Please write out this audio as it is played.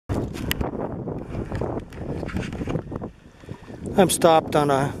I'm stopped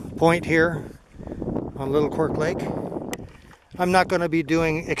on a point here on Little Quirk Lake. I'm not going to be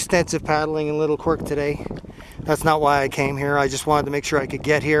doing extensive paddling in Little Quirk today. That's not why I came here. I just wanted to make sure I could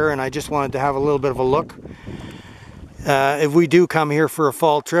get here, and I just wanted to have a little bit of a look. If we do come here for a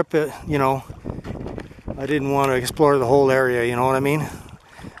fall trip, you know, I didn't want to explore the whole area, you know what I mean?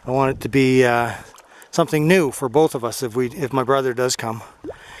 I want it to be something new for both of us if my brother does come.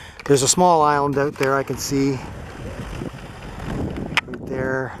 There's a small island out there I can see. Right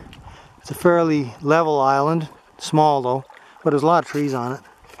there. It's a fairly level island. Small though, but there's a lot of trees on it.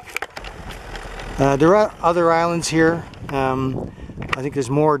 There are other islands here. I think there's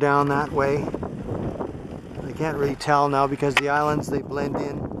more down that way. I can't really tell now because the islands, they blend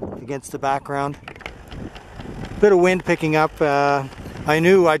in against the background. Bit of wind picking up.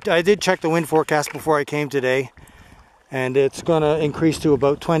 I did check the wind forecast before I came today, and it's going to increase to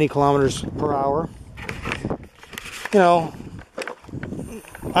about 20 kilometers per hour. You know,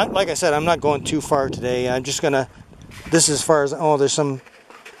 like I said, I'm not going too far today. I'm just gonna, this is as far as, oh, there's some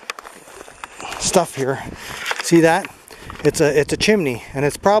stuff here. See that? It's a chimney, and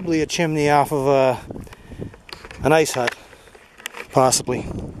it's probably a chimney off of an ice hut, possibly.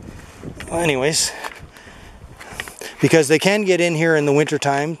 Anyways, because they can get in here in the winter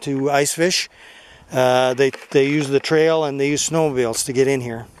time to ice fish. They use the trail and they use snowmobiles to get in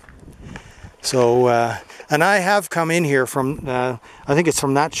here. So, and I have come in here from, I think it's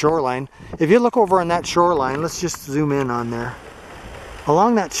from that shoreline. If you look over on that shoreline, let's just zoom in on there.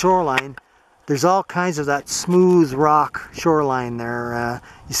 Along that shoreline, there's all kinds of that smooth rock shoreline there.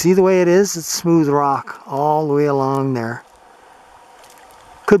 You see the way it is? It's smooth rock all the way along there.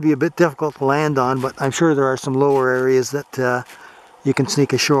 Could be a bit difficult to land on, but I'm sure there are some lower areas that you can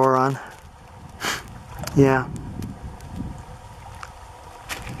sneak ashore on. Yeah.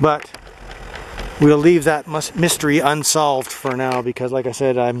 But we'll leave that mystery unsolved for now, because like I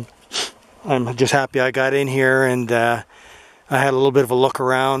said, I'm just happy I got in here, and I had a little bit of a look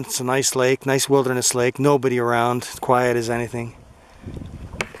around. It's a nice lake, nice wilderness lake, nobody around, it's quiet as anything.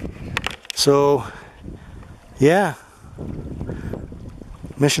 So yeah,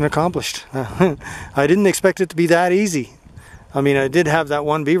 mission accomplished. I didn't expect it to be that easy. I mean, I did have that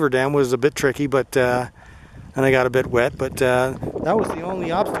one beaver dam, was a bit tricky, but and I got a bit wet, but that was the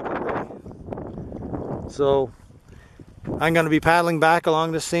only obstacle really. So I'm going to be paddling back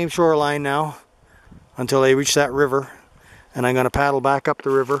along this same shoreline now until I reach that river, and I'm going to paddle back up the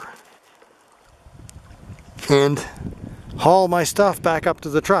river and haul my stuff back up to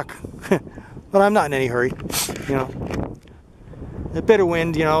the truck. But I'm not in any hurry, you know. A bit of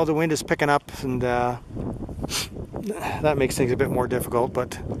wind, you know, the wind is picking up, and that makes things a bit more difficult,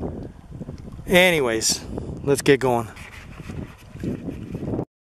 but anyways, let's get going.